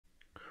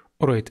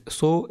Alright,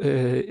 so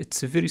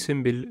it's very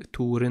simple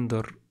to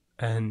render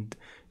and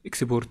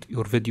export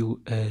your video,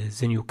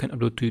 then you can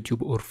upload to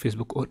YouTube or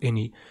Facebook or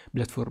any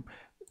platform.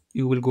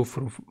 You will go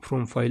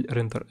from file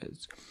render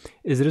as.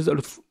 There is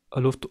a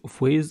lot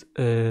of ways.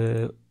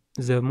 The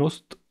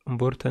most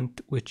important,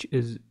 which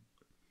is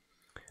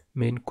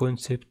main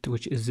concept,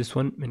 which is this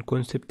one, main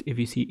concept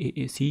AVC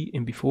AAC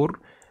MP4.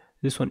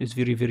 This one is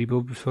very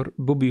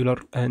popular,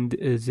 and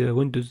the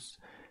Windows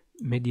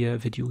media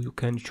video you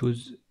can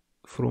choose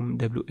from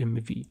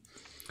WMV.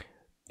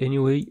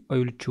 Anyway, I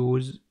will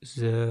choose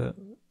the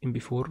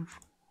MP4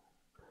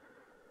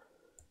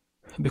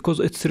 because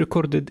it's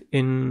recorded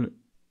in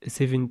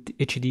 70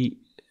 HD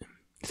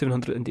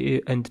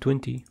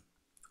 720,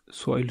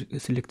 so I'll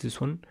select this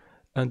one,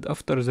 and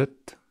after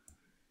that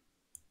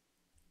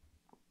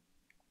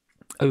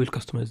I will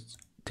customize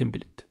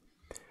template.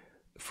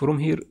 From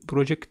here,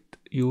 project,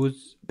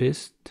 use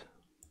best,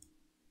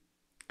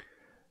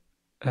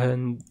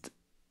 and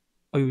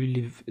I will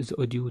leave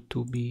the audio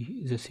to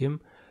be the same,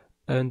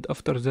 and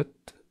after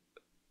that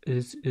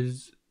this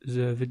is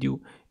the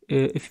video.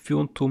 If you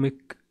want to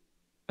make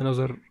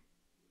another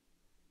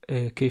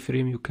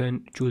keyframe, you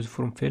can choose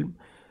from film,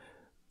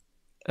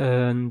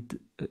 and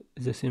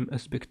the same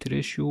aspect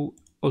ratio.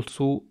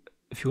 Also,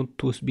 if you want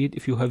to speed,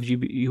 if you have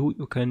GPU,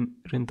 you can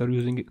render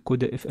using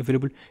Coda if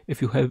available.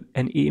 If you have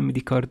an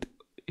AMD card,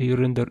 you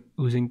render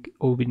using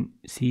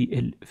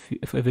OpenCL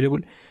if available.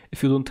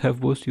 If you don't have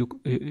both, you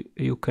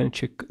can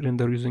check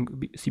render using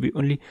CPU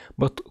only,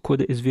 but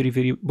Coda is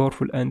very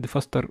powerful and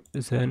faster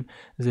than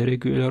the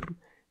regular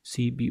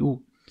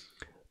CPU.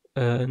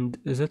 And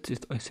that's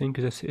it. I think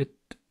that's it.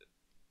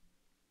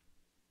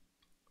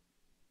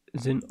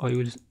 Then I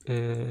will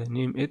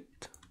name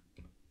it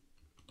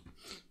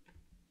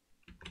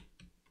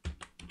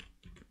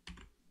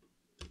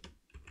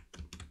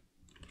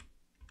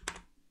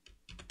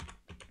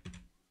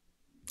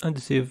and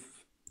save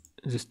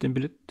this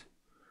template.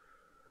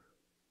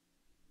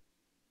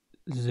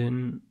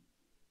 Then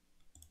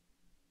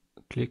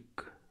click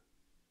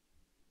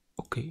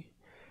OK.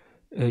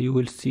 You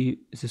will see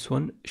this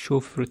one, show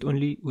favorite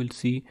only. Will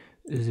see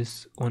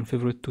this one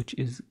favorite, which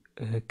is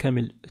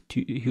Camel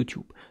to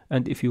YouTube.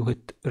 And if you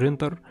hit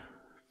render,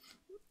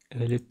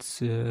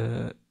 let's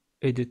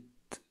edit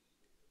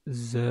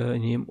the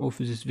name of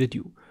this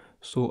video.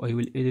 So I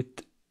will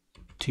edit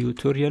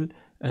tutorial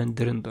and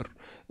render.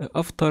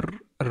 After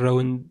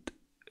around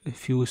a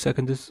few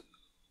seconds,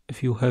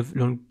 if you have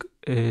long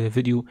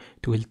video,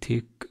 it will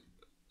take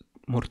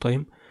more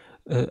time,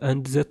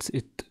 and that's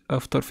it.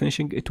 After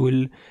finishing, it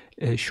will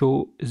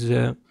show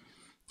the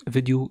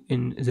video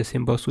in the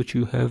same path which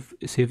you have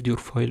saved your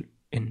file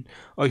in.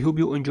 I hope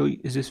you enjoy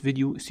this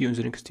video. See you in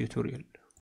the next tutorial.